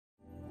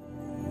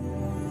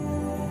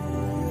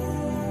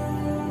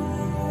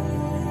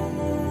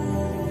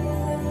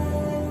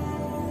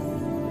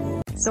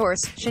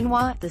Source: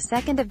 Xinhua, the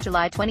 2nd of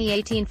July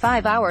 2018,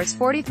 5 hours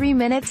 43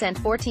 minutes and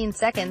 14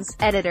 seconds.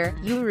 Editor: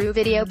 Yurou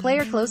Video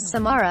PlayerClose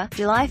SAMARA,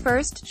 July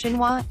 1st.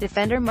 Xinhua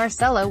defender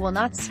Marcelo will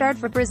not start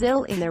for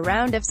Brazil in the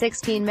round of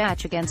 16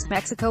 match against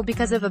Mexico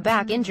because of a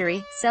back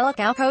injury,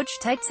 Selecao coach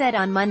Tite said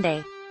on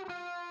Monday.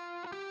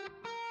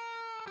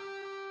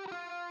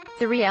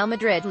 The Real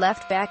Madrid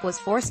left-back was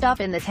forced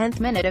off in the 10th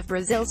minute of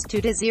Brazil's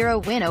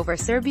 2-0 win over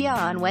Serbia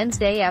on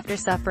Wednesday after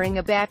suffering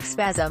a back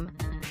spasm.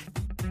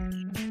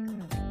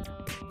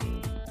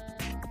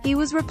 He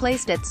was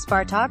replaced at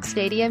Spartak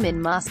Stadium in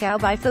Moscow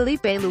by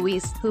Filipe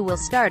Luis, who will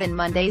start in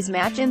Monday's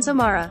match in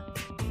Samara.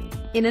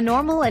 In a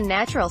normal and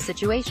natural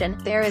situation,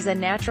 there is a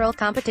natural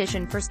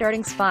competition for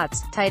starting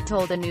spots, Tite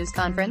told a news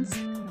conference.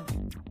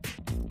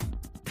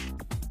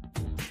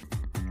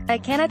 I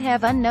cannot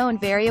have unknown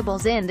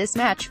variables in this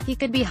match. He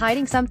could be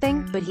hiding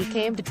something, but he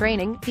came to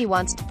training, he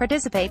wants to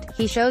participate,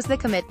 he shows the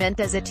commitment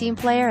as a team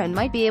player and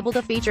might be able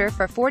to feature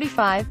for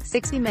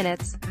 45-60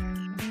 minutes.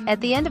 At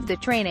the end of the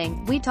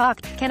training, we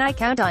talked, can I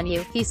count on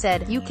you? He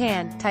said, you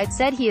can. Tite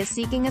said he is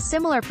seeking a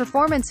similar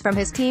performance from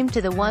his team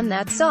to the one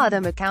that saw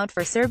them account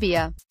for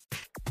Serbia.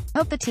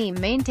 Hope the team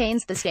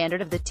maintains the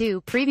standard of the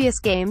 2 previous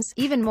games,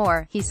 even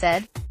more, he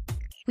said.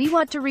 We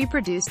want to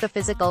reproduce the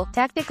physical,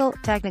 tactical,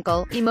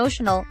 technical,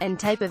 emotional, and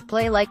type of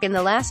play like in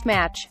the last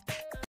match.